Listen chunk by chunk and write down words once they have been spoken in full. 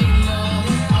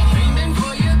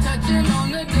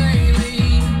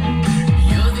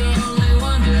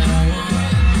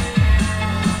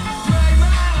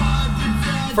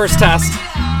First test.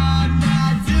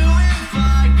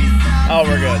 Oh,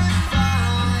 we're good.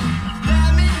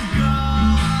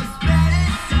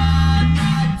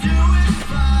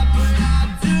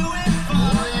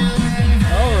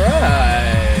 All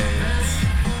right.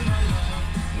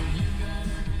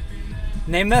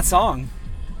 Name that song.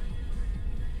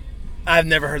 I've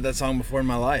never heard that song before in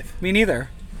my life. Me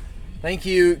neither. Thank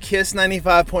you, Kiss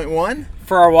 95.1.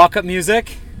 For our walk-up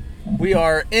music. We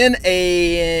are in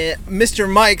a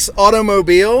Mr. Mike's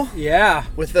automobile. Yeah.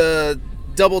 With a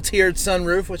double-tiered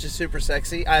sunroof, which is super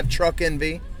sexy. I have truck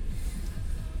envy.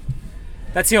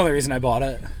 That's the only reason I bought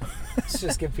it. Let's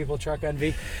just give people truck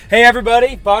envy. Hey,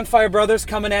 everybody. Bonfire Brothers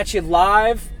coming at you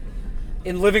live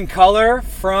in living color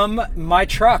from my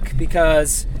truck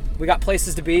because we got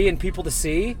places to be and people to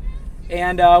see.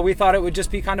 And we thought it would just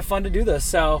be kind of fun to do this.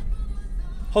 So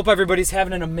hope everybody's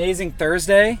having an amazing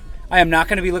Thursday. I am not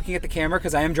going to be looking at the camera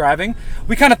because I am driving.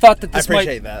 We kind of thought that this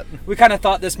We kind of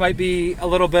thought this might be a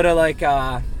little bit of like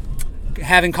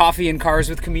having coffee in cars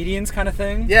with comedians kind of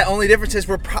thing. Yeah, only difference is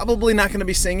we're probably not going to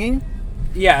be singing.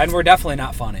 Yeah, and we're definitely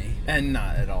not funny. And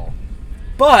not at all.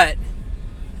 But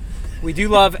we do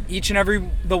love each and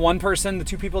every, the one person, the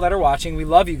two people that are watching. We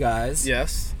love you guys.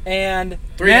 Yes. And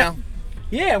three now.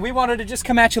 Yeah, we wanted to just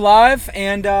come at you live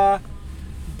and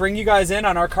bring you guys in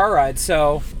on our car ride.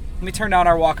 So let me turn down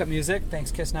our walk-up music.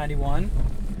 Thanks, Kiss 91.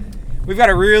 We've got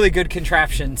a really good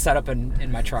contraption set up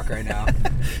in my truck right now.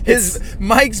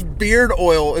 Mike's beard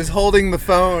oil is holding the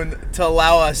phone to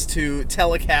allow us to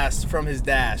telecast from his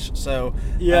dash. So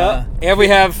yeah, and we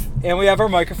have our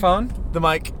microphone. The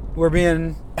mic. We're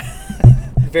being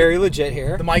very legit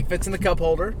here. The mic fits in the cup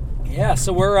holder. Yeah,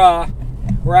 so we're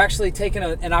actually taking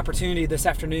an opportunity this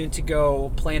afternoon to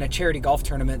go play in a charity golf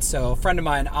tournament. So a friend of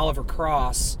mine, Oliver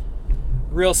Cross,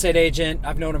 real estate agent.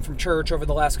 I've known him from church over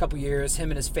the last couple years.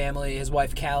 Him and his family, his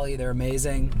wife Callie, they're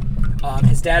amazing.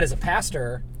 His dad is a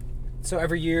pastor, so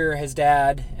every year his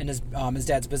dad and his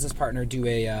dad's business partner do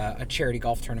a charity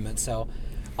golf tournament. So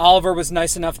Oliver was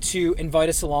nice enough to invite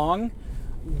us along.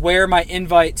 Where my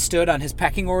invite stood on his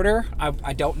pecking order,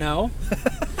 I don't know,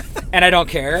 and I don't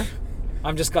care.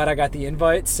 I'm just glad I got the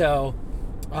invite. So,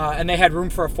 and they had room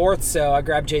for a fourth, so I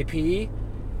grabbed JP.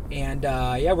 And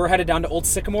yeah, we're headed down to Old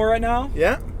Sycamore right now.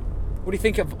 Yeah. What do you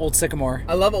think of Old Sycamore?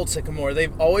 I love Old Sycamore.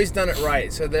 They've always done it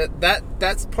right. So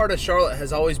that's part of Charlotte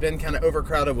has always been kind of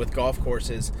overcrowded with golf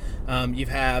courses. You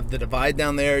have the Divide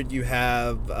down there. You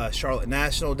have Charlotte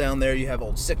National down there. You have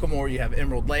Old Sycamore. You have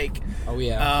Emerald Lake. Oh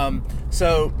yeah.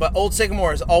 But Old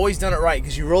Sycamore has always done it right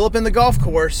because you roll up in the golf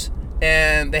course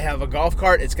and they have a golf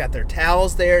cart. It's got their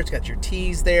towels there. It's got your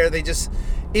tees there. They just,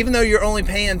 even though you're only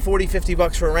paying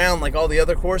 $40-$50 for a round like all the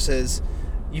other courses,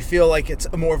 you feel like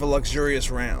it's more of a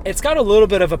luxurious round. It's got a little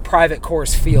bit of a private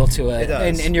course feel to it. It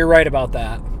does. And you're right about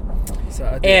that.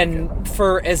 So and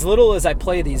for as little as I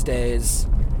play these days,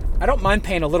 I don't mind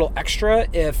paying a little extra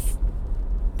if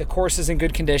the course is in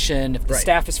good condition, if the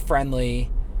staff is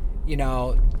friendly. You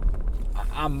know,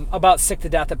 I'm about sick to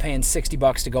death of paying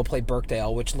 $60 to go play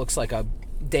Birkdale, which looks like a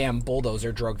damn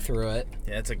bulldozer drug through it.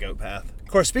 Yeah, it's a goat path. Of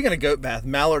course, speaking of goat path,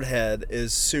 Mallard Head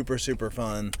is super, super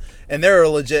fun. And there are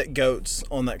legit goats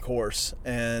on that course.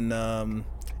 And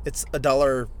it's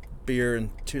 $1 beer and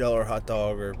 $2 hot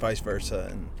dog or vice versa.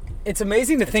 And it's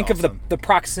amazing to think of the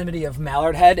proximity of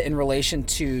Mallard Head in relation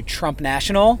to Trump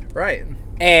National. Right.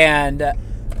 And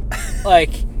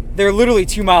like they're literally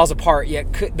 2 miles apart, yet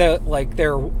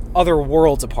they're other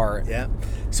worlds apart. Yeah.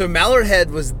 So Mallard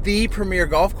Head was the premier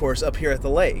golf course up here at the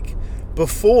lake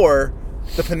before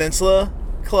the Peninsula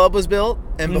Club was built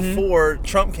and before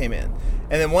Trump came in.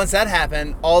 And then once that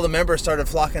happened, all the members started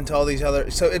flocking to all these other.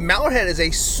 So Mallard Head is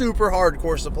a super hard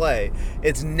course to play.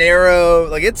 It's narrow,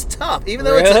 like it's tough, even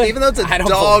though it's a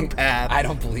dog path. I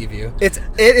don't believe you. It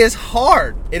is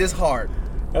hard. It is hard.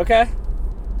 Okay.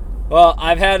 Well,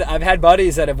 I've had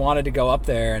buddies that have wanted to go up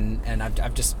there, and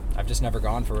I've just never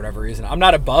gone for whatever reason. I'm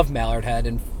not above Mallard Head.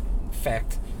 In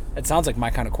fact, it sounds like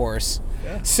my kind of course.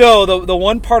 Yeah. So the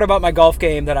one part about my golf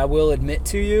game that I will admit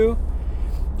to you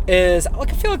is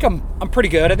like I feel like I'm pretty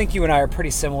good. I think you and I are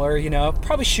pretty similar. You know,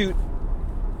 probably shoot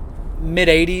mid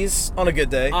 80s on a good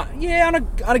day. Yeah,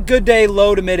 on a good day,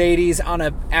 low to mid 80s. On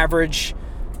a average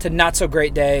to not so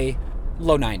great day,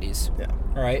 low 90s. Yeah.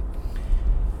 All right.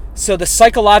 So the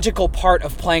psychological part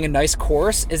of playing a nice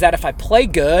course is that if I play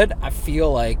good, I feel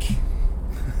like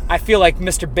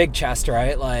Mr. Big Chest,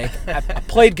 right? Like I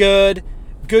played good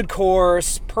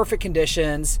course, perfect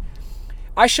conditions.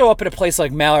 I show up at a place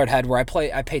like Mallard Head where I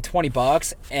pay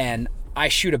 $20 and I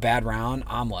shoot a bad round.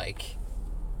 I'm like,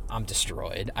 I'm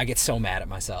destroyed. I get so mad at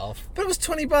myself. But it was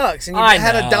 $20, and you I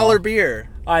had know. a $1 beer.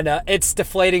 I know. It's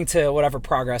deflating to whatever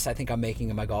progress I think I'm making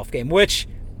in my golf game, which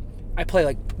I play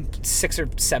like 6 or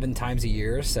 7 times a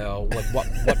year. So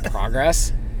what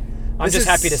progress? I'm This just is-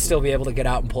 happy to still be able to get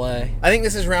out and play. I think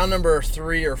this is round number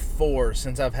 3 or 4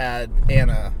 since I've had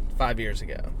Anna 5 years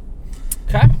ago.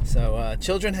 Okay. So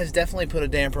children has definitely put a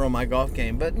damper on my golf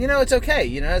game, but it's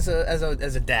okay. As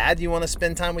a dad, you want to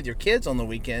spend time with your kids on the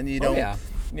weekend. You don't, yeah.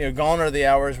 Gone are the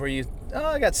hours where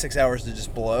I got 6 hours to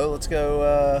just blow. Let's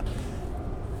go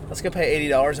pay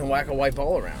 $80 and whack a white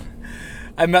ball around.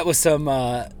 I met with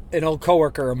an old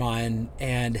coworker of mine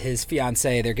and his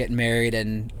fiance. They're getting married,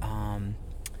 and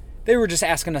they were just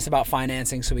asking us about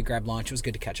financing, so we grabbed lunch. It was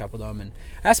good to catch up with them, and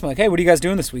I asked him, like, hey, what are you guys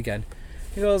doing this weekend?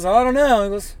 He goes, I don't know. He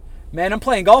goes, man, I'm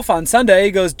playing golf on Sunday.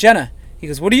 He goes, Jenna. He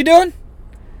goes, what are you doing?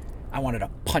 I wanted to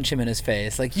punch him in his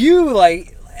face.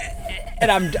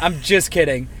 And I'm just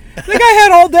kidding. I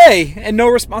had all day and no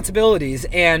responsibilities.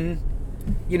 And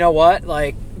you know what?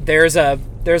 Like, there's a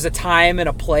time and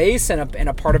a place and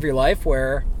a part of your life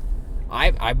where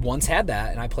I once had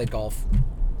that, and I played golf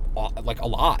like a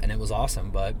lot, and it was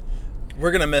awesome. But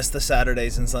We're going to miss the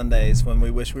Saturdays and Sundays when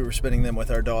we wish we were spending them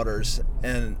with our daughters,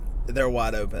 and they're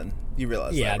wide open. You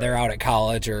realize that, yeah, right? they're out at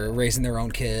college or raising their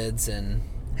own kids, and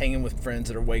Hanging with friends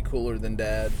that are way cooler than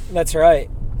dad. that's right.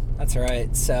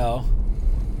 So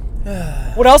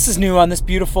what else is new on this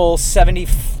beautiful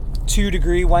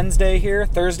 72-degree Wednesday here?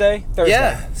 Thursday?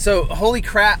 Yeah. So, holy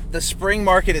crap, the spring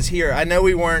market is here. I know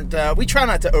we weren't. We try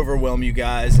not to overwhelm you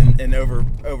guys and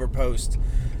overpost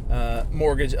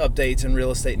mortgage updates and real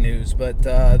estate news, but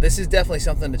this is definitely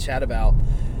something to chat about.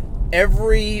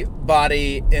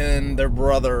 Everybody and their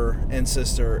brother and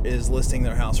sister is listing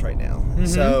their house right now. Mm-hmm.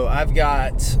 So I've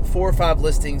got 4 or 5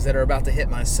 listings that are about to hit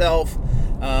myself.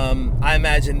 I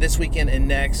imagine this weekend and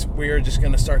next we are just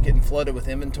going to start getting flooded with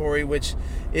inventory, which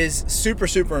is super,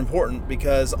 super important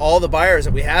because all the buyers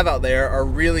that we have out there are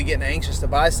really getting anxious to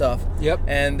buy stuff. Yep.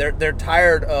 And they're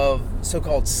tired of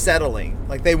so-called settling.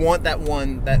 Like, they want that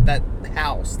one, that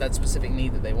house, that specific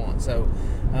need that they want. So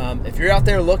if you're out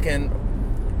there looking,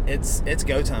 it's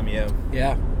go time, yo.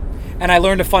 Yeah. And I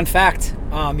learned a fun fact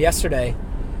yesterday.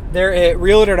 There at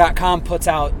Realtor.com puts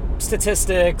out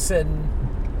statistics and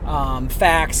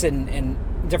facts and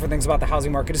different things about the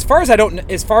housing market. As far as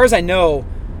I know,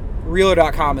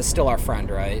 Realtor.com is still our friend,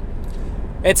 right?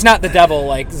 It's not the devil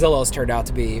like Zillow's turned out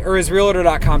to be. Or is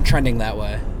Realtor.com trending that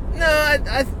way? No,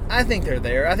 I think they're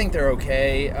there. I think they're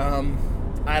okay.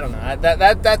 I don't know.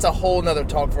 That's a whole nother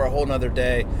talk for a whole nother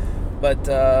day. But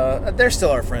they're still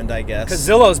our friend, I guess. Because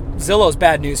Zillow's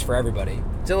bad news for everybody.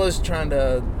 Zillow's trying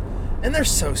to, and they're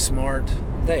so smart.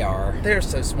 They are. They're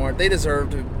so smart. They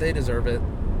deserve it.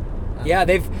 Yeah,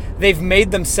 they've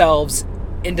made themselves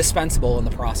indispensable in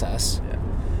the process. Yeah.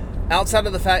 Outside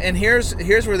of the fact, and here's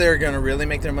where they're going to really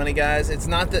make their money, guys. It's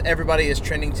not that everybody is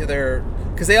trending to their,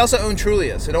 because they also own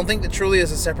Trulia. So don't think that Trulia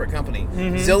is a separate company.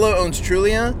 Mm-hmm. Zillow owns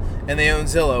Trulia, and they own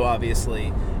Zillow,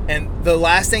 obviously. And the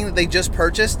last thing that they just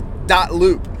purchased,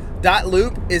 Dotloop.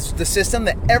 Dotloop is the system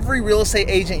that every real estate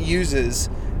agent uses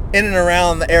in and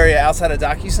around the area outside of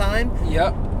DocuSign.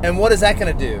 Yep. And what is that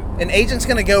going to do? An agent's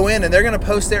going to go in and they're going to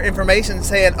post their information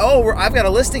saying, oh, I've got a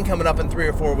listing coming up in 3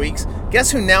 or 4 weeks.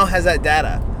 Guess who now has that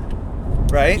data?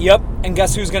 Right? Yep. And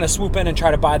guess who's going to swoop in and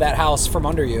try to buy that house from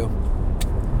under you?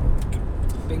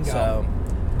 Bingo. So,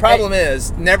 problem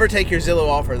is, never take your Zillow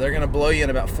offer. They're going to blow you in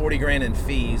about $40,000 in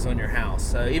fees on your house.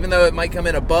 So even though it might come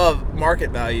in above market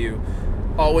value,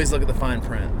 always look at the fine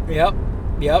print. Yep.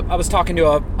 I was talking to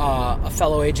a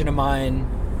fellow agent of mine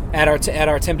at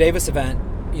our Tim Davis event,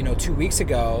 2 weeks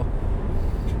ago,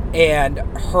 and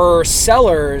her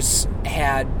sellers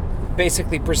had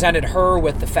basically presented her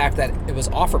with the fact that it was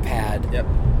OfferPad. Yep.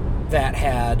 That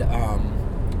had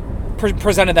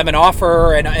presented them an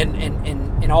offer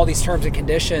and all these terms and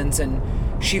conditions,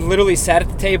 and she literally sat at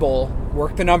the table,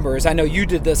 worked the numbers. I know you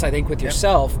did this, I think, with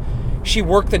yourself. She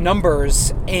worked the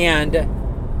numbers, and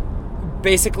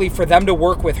basically for them to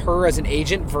work with her as an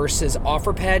agent versus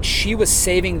OfferPad, she was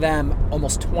saving them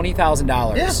almost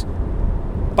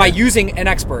 $20,000 by using an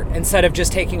expert instead of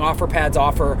just taking OfferPad's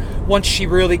offer once she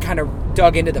really kind of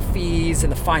dug into the fees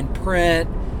and the fine print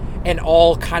and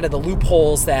all kind of the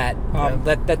loopholes that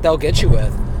that they'll get you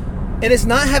with. And is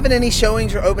not having any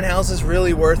showings or open houses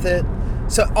really worth it?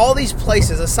 So all these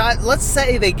places, aside, let's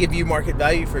say they give you market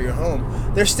value for your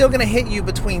home, they're still going to hit you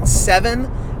between 7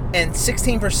 and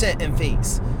 16% in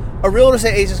fees. A real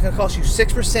estate agent is going to cost you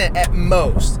 6% at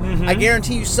most. Mm-hmm. I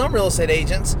guarantee you some real estate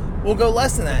agents will go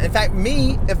less than that. In fact,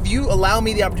 if you allow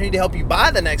me the opportunity to help you buy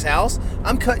the next house,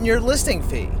 I'm cutting your listing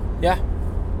fee. Yeah.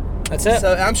 That's it.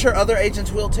 So I'm sure other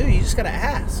agents will too. You just got to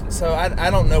ask. So I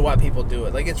don't know why people do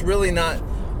it. Like, it's really not.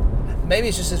 Maybe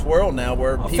it's just this world now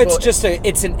where people.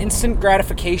 It's an instant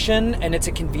gratification and it's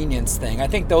a convenience thing. I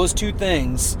think those two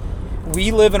things.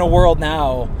 We live in a world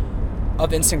now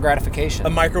of instant gratification. A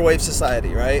microwave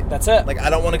society, right? That's it. Like, I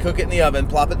don't want to cook it in the oven.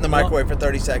 Plop it in the microwave for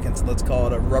 30 seconds. Let's call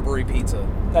it a rubbery pizza.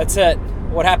 That's it.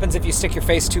 What happens if you stick your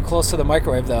face too close to the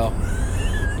microwave, though?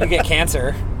 You get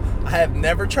cancer. I have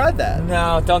never tried that.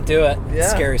 No, don't do it. Yeah,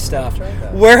 scary stuff.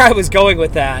 Where I was going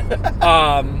with that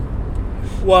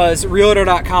was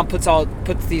Realtor.com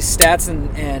puts these stats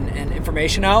and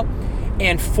information out.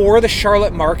 And for the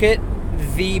Charlotte market,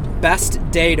 the best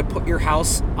day to put your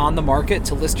house on the market,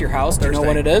 to list your house, do you know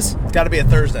when it is? It's got to be a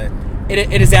Thursday.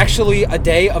 It is actually a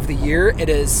day of the year. It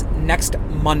is next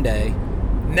Monday.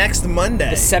 Next Monday?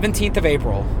 The 17th of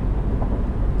April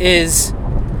is...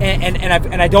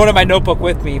 And I don't have my notebook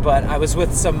with me, but I was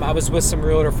with some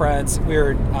realtor friends. We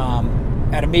were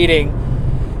at a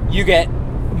meeting. You get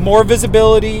more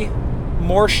visibility,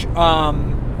 more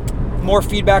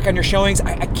feedback on your showings.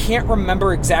 I can't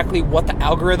remember exactly what the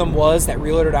algorithm was that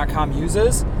Realtor.com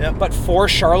uses. Yep. But for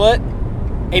Charlotte,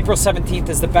 April 17th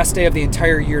is the best day of the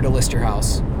entire year to list your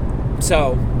house.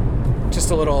 So, just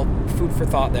a little food for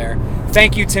thought there.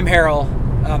 Thank you, Tim Harrell.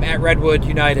 At Redwood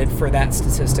United for that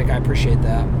statistic. I appreciate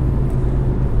that.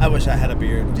 I wish I had a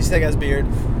beard. Do you see that guy's beard?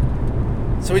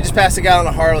 So we just passed a guy on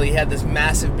a Harley. He had this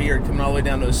massive beard coming all the way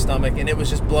down to his stomach, and it was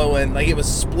just blowing. Like, it was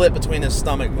split between his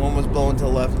stomach. One was blowing to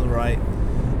the left and the right.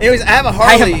 Anyways, I have a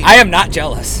Harley. I am not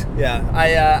jealous. Yeah.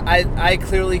 I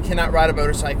clearly cannot ride a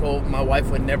motorcycle. My wife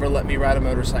would never let me ride a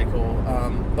motorcycle.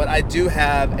 But I do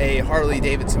have a Harley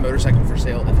Davidson motorcycle for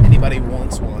sale if anybody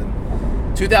wants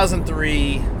one.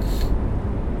 2003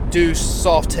 Deuce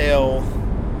Softail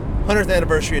 100th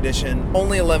anniversary edition,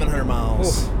 only 1,100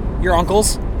 miles. Ooh. Your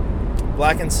uncle's?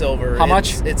 Black and silver. How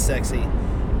much? It's sexy.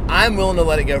 I'm willing to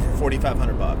let it go for $4,500.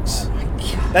 Oh my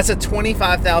God. That's a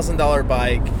 $25,000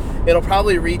 bike. It'll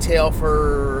probably retail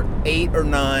for 8 or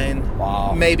 9,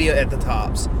 wow, maybe at the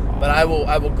tops. Wow. But I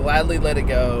will gladly let it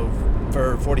go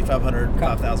for $4,500,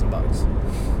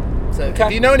 $5,000. So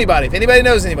if you know anybody, if anybody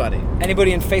knows anybody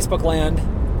in Facebook land,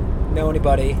 know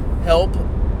anybody, help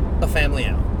a family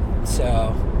out.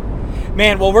 So,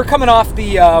 man, well, we're coming off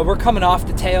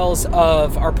the tails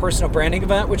of our personal branding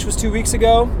event, which was 2 weeks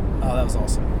ago. Oh, that was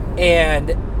awesome. And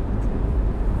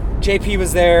JP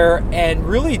was there, and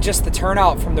really just the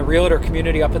turnout from the realtor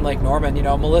community up in Lake Norman. You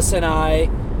know, Melissa and I,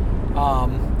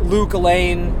 Luke,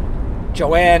 Elaine,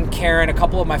 Joanne, Karen, a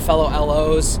couple of my fellow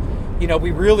LOs. You know, we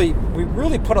really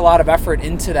put a lot of effort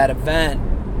into that event.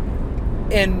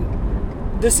 And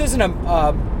this isn't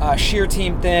a sheer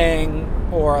team thing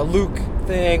or a Luke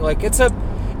thing. Like, it's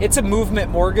a movement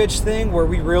mortgage thing where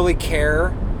we really care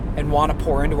and want to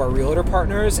pour into our realtor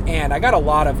partners. And I got a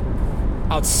lot of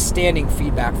outstanding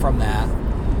feedback from that.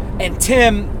 And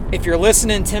Tim, if you're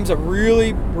listening, Tim's a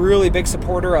really, really big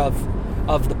supporter of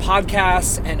the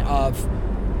podcast and of,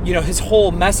 you know, his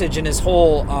whole message and his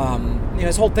whole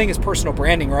his whole thing is personal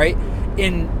branding, right?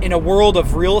 In a world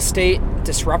of real estate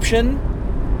disruption,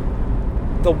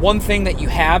 the one thing that you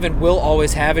have and will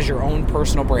always have is your own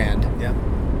personal brand. Yeah.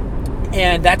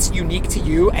 And that's unique to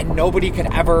you, and nobody could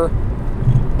ever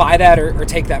buy that or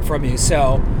take that from you.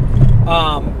 So,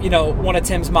 you know, one of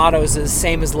Tim's mottos is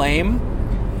 "same as lame,"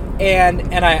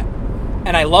 and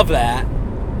I love that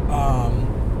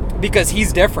because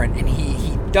he's different and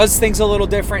he does things a little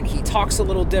different. He talks a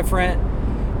little different,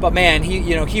 but man,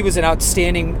 he was an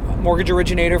outstanding mortgage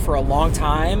originator for a long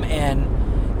time. And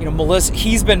you know,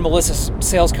 he's been Melissa's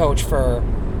sales coach for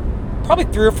probably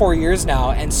 3 or 4 years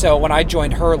now. And so when I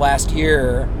joined her last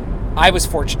year, I was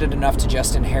fortunate enough to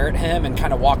just inherit him and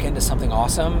kind of walk into something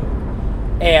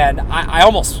awesome. And I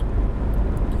almost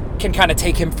can kind of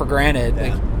take him for granted.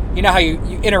 Yeah. Like, you know how you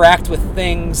interact with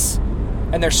things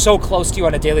and they're so close to you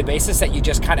on a daily basis that you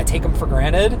just kind of take them for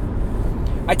granted.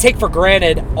 I take for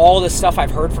granted all the stuff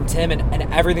I've heard from Tim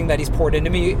and everything that he's poured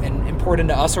into me and poured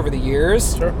into us over the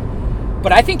years. Sure.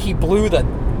 But I think he blew the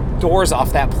doors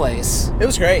off that place. It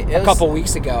was great. A couple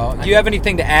weeks ago. Do you have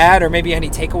anything to add or maybe any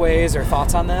takeaways or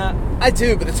thoughts on that? I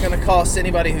do, but it's going to cost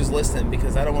anybody who's listening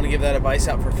because I don't want to give that advice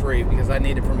out for free because I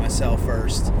need it for myself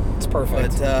first. It's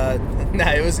perfect. But no,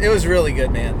 it was really good,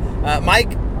 man.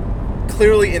 Mike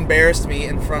clearly embarrassed me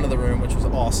in front of the room, which was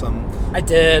awesome. I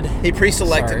did. He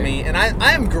pre-selected me, and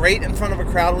I am great in front of a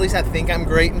crowd. At least I think I'm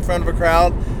great in front of a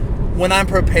crowd. When I'm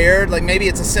prepared, like maybe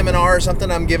it's a seminar or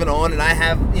something I'm giving on and I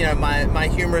have, you know, my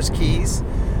humorous keys,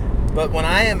 But when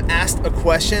I am asked a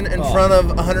question in Oh. front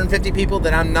of 150 people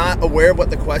that I'm not aware of what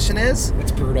the question is,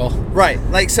 It's brutal. right?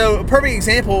 Like, so a perfect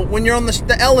example, when you're on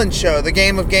the Ellen show, the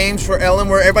Game of Games for Ellen,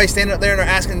 where everybody's standing up there and they're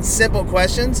asking simple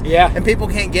questions, Yeah. and people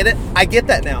can't get it. I get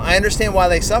that now. I understand why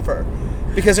they suffer,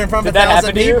 because they're in front of Did that 1,000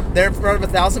 happen to people. you? They're in front of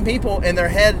 1,000 people, and their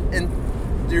head and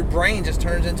your brain just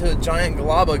turns into a giant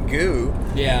glob of goo.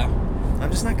 Yeah. I'm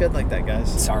just not good like that, guys.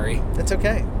 Sorry. It's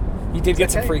okay. You did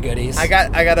get some Okay. free goodies. I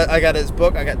got his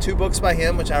book. I got 2 books by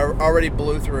him, which I already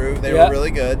blew through. They Yep. were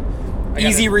really good. I got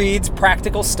Easy reads,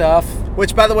 practical stuff.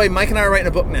 Which, by the way, Mike and I are writing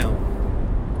a book now.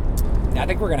 I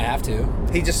think we're going to have to.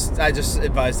 I just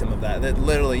advised him of that. That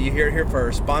literally, you hear it here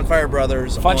first. Bonfire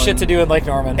Brothers. Fun on shit to do in Lake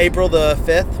Norman. April the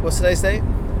 5th. What's today's date?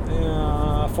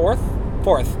 4th?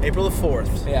 April the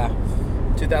 4th, Yeah.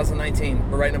 2019.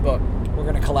 We're writing a book. We're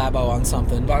going to collabo on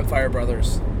something. Bonfire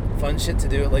Brothers. Fun shit to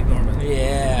do at Lake Norman.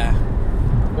 Yeah.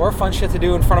 Or fun shit to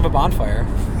do in front of a bonfire.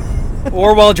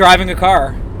 Or while driving a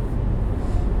car.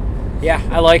 Yeah,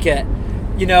 I like it.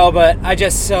 But I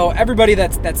just, so everybody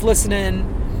that's listening,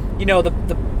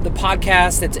 the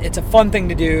podcast, it's a fun thing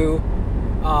to do.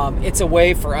 It's a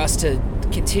way for us to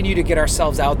continue to get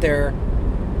ourselves out there.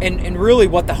 And really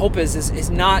what the hope is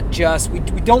not just, we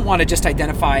don't want to just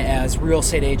identify as real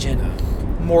estate agent,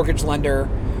 mortgage lender.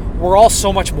 We're all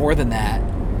so much more than that.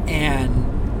 And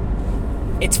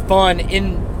it's fun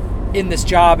in this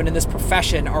job and in this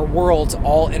profession. Our worlds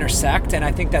all intersect, and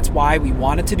I think that's why we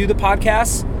wanted to do the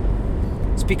podcast.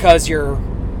 It's because your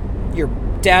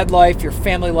dad life, your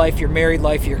family life, your married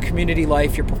life, your community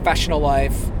life, your professional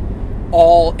life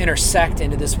all intersect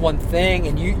into this one thing,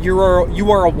 and you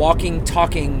are a walking,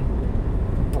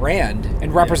 talking brand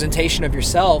and representation of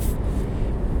yourself.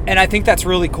 And I think that's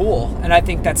really cool. And I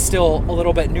think that's still a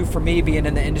little bit new for me, being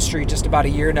in the industry just about a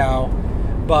year now.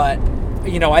 But,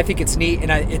 I think it's neat,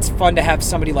 and it's fun to have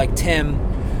somebody like Tim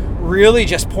really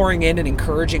just pouring in and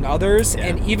encouraging others. Yeah.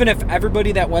 And even if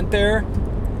everybody that went there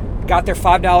got their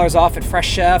 $5 off at Fresh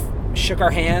Chef, shook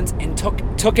our hands, and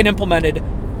took and implemented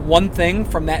one thing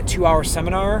from that 2-hour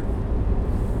seminar,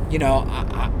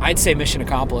 I'd say mission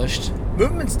accomplished.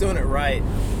 Movement's doing it right.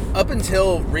 Up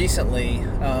until recently,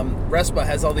 RESPA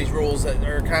has all these rules that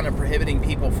are kind of prohibiting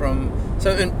people from...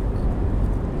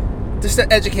 just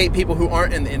to educate people who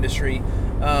aren't in the industry,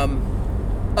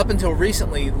 up until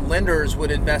recently, lenders would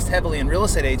invest heavily in real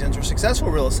estate agents or successful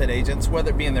real estate agents, whether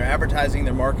it be in their advertising,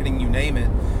 their marketing, you name it,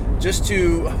 just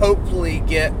to hopefully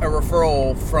get a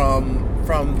referral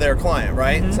from their client,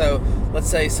 right? Mm-hmm. So let's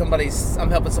say I'm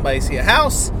helping somebody see a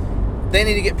house. They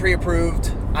need to get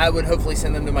pre-approved. I would hopefully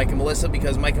send them to Mike and Melissa,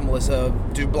 because Mike and Melissa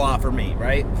do blah for me,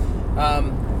 right?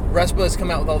 RESPA has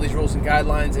come out with all these rules and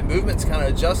guidelines, and Movement's kind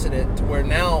of adjusted it to where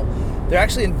now they're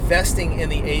actually investing in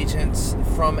the agents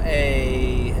from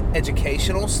a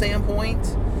educational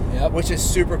standpoint, Yep. which is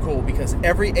super cool, because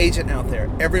every agent out there,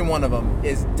 every one of them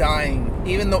is dying.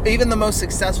 Even the most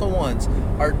successful ones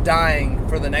are dying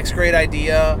for the next great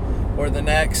idea or the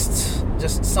next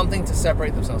just something to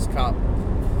separate themselves. Cop.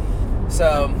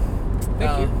 So,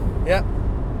 Thank you. Yep.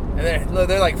 And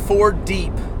they're like 4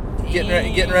 deep,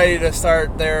 getting ready to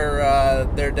start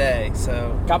their day.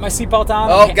 So Got my seatbelt on.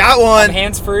 Oh, got one. I'm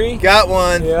hands free. got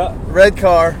one. Yeah. Red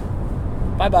car.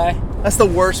 Bye bye. That's the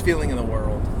worst feeling in the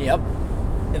world. Yep.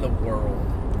 In the world.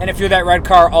 And if you're that red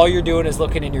car, all you're doing is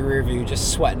looking in your rear view,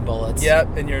 just sweating bullets.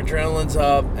 Yep. And your adrenaline's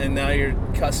up, and now you're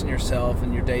cussing yourself,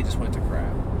 and your day just went to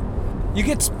crap. You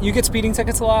get speeding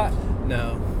tickets a lot.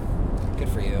 No. Good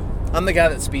for you. I'm the guy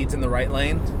that speeds in the right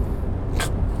lane.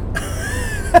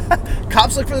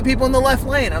 Cops look for the people in the left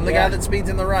lane. I'm the Yeah. guy that speeds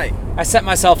in the right. I set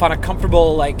myself on a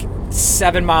comfortable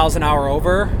 7 miles an hour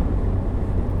over.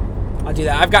 I'll do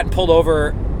that. I've gotten pulled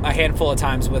over a handful of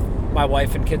times with my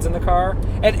wife and kids in the car,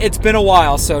 and it's been a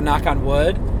while, so knock on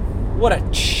wood. What a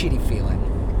shitty feeling.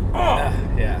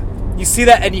 Yeah. You see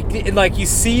that, and you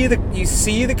see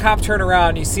the cop turn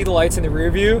around, you see the lights in the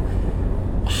rear view.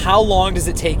 How long does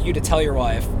it take you to tell your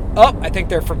wife, "Oh, I think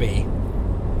they're for me"?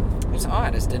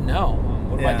 I just didn't know.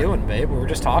 What am I Yeah. doing, babe? We were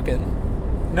just talking.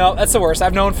 No, that's the worst.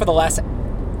 I've known for the last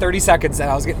 30 seconds that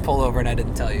I was getting pulled over and I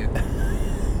didn't tell you.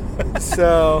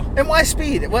 So, And why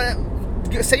speed? What?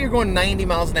 Say you're going 90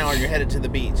 miles an hour, you're headed to the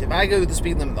beach. If I go the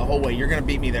speed limit the whole way, you're going to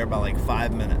beat me there by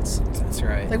 5 minutes. that's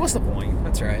right. Like, what's the point?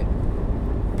 That's right.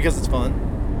 Because it's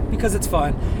fun. Because it's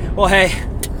fun. Well, hey,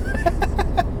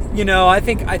 I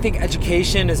think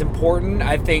education is important.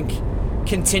 I think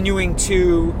continuing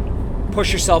to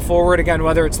push yourself forward, again,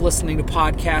 whether it's listening to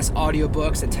podcasts,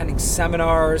 audiobooks, attending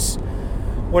seminars,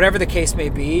 whatever the case may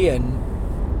be. And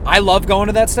I love going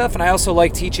to that stuff, and I also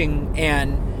like teaching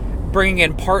and bringing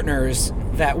in partners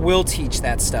that will teach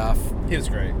that stuff. He was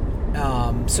great.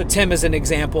 So Tim is an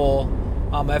example.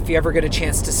 If you ever get a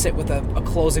chance to sit with a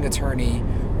closing attorney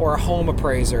or a home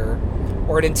appraiser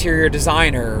or an interior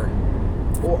designer,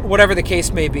 or whatever the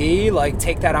case may be, like,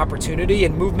 take that opportunity.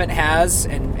 And Movement has,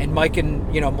 and Mike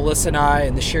and, Melissa and I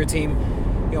and the Shear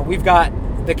team, we've got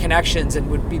the connections and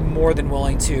would be more than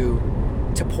willing to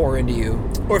pour into you.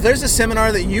 Or if there's a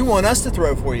seminar that you want us to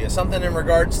throw for you, something in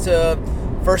regards to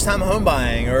first-time home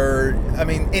buying, or,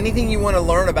 anything you want to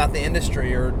learn about the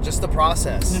industry or just the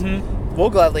process, we'll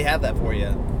gladly have that for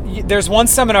you. There's one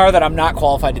seminar that I'm not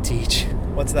qualified to teach.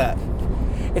 What's that?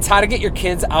 It's how to get your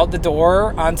kids out the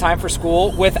door on time for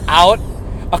school without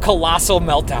a colossal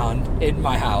meltdown in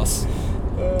my house.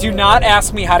 Do not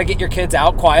ask me how to get your kids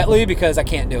out quietly, because I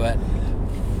can't do it.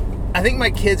 I think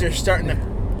my kids are starting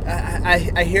to...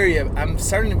 I hear you. I'm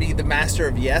starting to be the master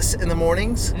of yes in the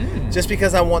mornings, just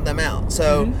because I want them out.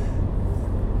 So,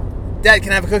 Dad,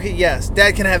 can I have a cookie? Yes.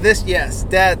 Dad, can I have this? Yes.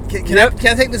 Dad, can I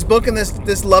take this book and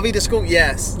this lovey to school?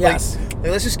 Yes. Yes.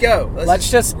 Like, let's just go.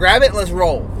 Let's just grab it and let's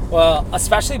roll. Well,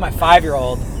 especially my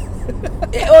 5-year-old.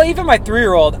 Well, even my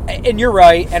 3-year-old. And you're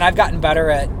right. And I've gotten better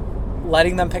at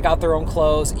letting them pick out their own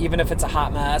clothes, even if it's a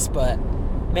hot mess. But,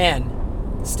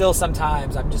 man, still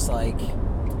sometimes I'm just like...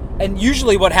 And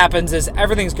usually what happens is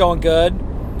everything's going good.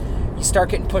 You start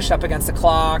getting pushed up against the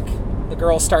clock. The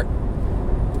girls start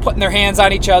putting their hands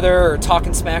on each other or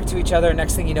talking smack to each other.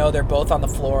 Next thing you know, they're both on the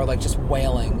floor, like, just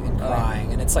wailing and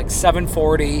crying. And it's like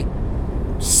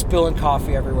 7:40, spilling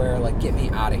coffee everywhere. Like, get me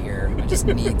out of here. I just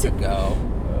need to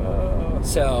go.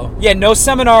 So, yeah, no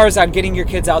seminars on getting your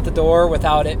kids out the door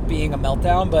without it being a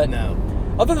meltdown. But no.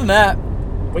 Other than that,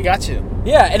 we got you.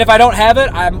 Yeah, and if I don't have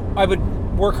it, I would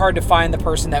work hard to find the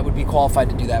person that would be qualified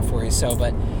to do that for you. So,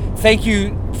 but thank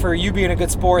you for you being a good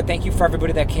sport. Thank you for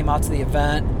everybody that came out to the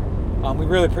event. We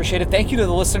really appreciate it. Thank you to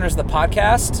the listeners of the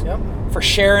podcast for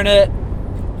sharing it,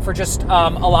 for just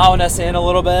allowing us in a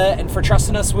little bit, and for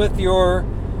trusting us with your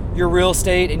real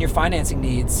estate and your financing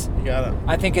needs. You got it.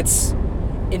 I think it's,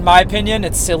 in my opinion,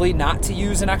 it's silly not to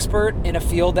use an expert in a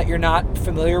field that you're not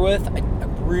familiar with.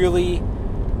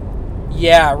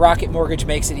 Yeah, Rocket Mortgage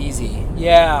makes it easy.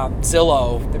 Yeah,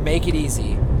 Zillow, they make it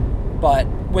easy. But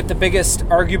with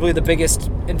arguably the biggest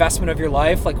investment of your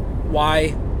life, like,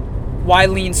 why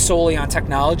lean solely on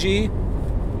technology?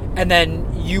 And then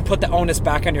you put the onus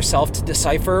back on yourself to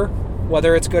decipher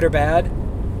whether it's good or bad.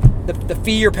 The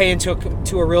fee you're paying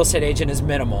to a real estate agent is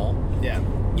minimal. Yeah.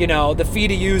 The fee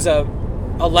to use a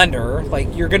lender, like,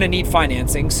 you're going to need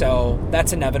financing, so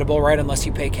that's inevitable, right? Unless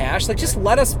you pay cash. Like, just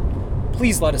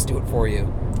please let us do it for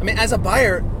you. As a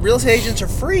buyer, real estate agents are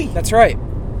free. That's right.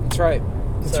 Right.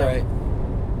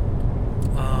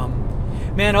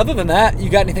 Man, other than that, you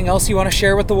got anything else you want to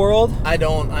share with the world? I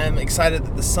don't. I am excited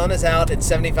that the sun is out at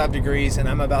 75 degrees and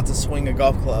I'm about to swing a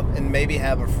golf club and maybe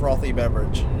have a frothy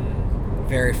beverage.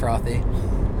 Very frothy.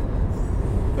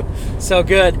 So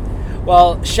good.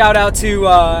 Well, shout out to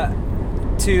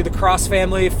the Cross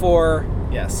family for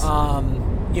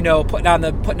putting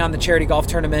on the charity golf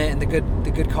tournament and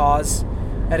the good cause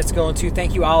that it's going to.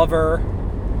 Thank you, Oliver.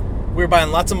 We're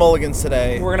buying lots of mulligans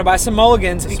today. We're gonna buy some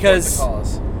mulligans because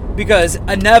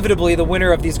inevitably the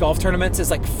winner of these golf tournaments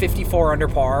is like 54 under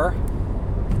par,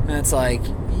 and it's like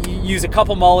you use a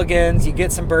couple mulligans, you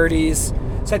get some birdies.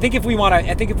 So I think if we want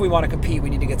to compete, we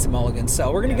need to get some mulligans. So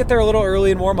we're gonna get there a little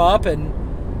early and warm up,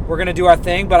 and we're gonna do our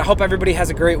thing. But I hope everybody has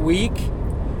a great week.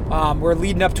 We're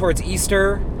leading up towards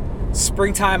Easter.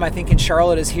 Springtime, I think, in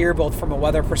Charlotte is here, both from a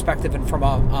weather perspective and from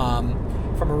a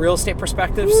real estate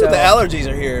perspective. Ooh, so the allergies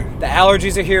are here. The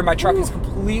allergies are here. My truck is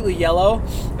completely yellow.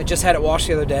 I just had it washed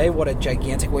the other day. What a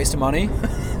gigantic waste of money.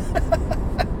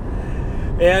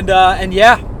 And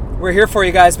yeah, we're here for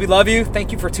you guys. We love you.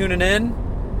 Thank you for tuning in.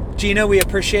 Gina, we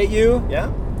appreciate you.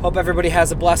 Yeah. Hope everybody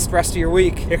has a blessed rest of your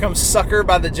week. Here comes Sucker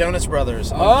by the Jonas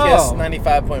Brothers on KISS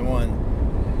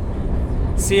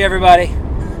 95.1. See you, everybody.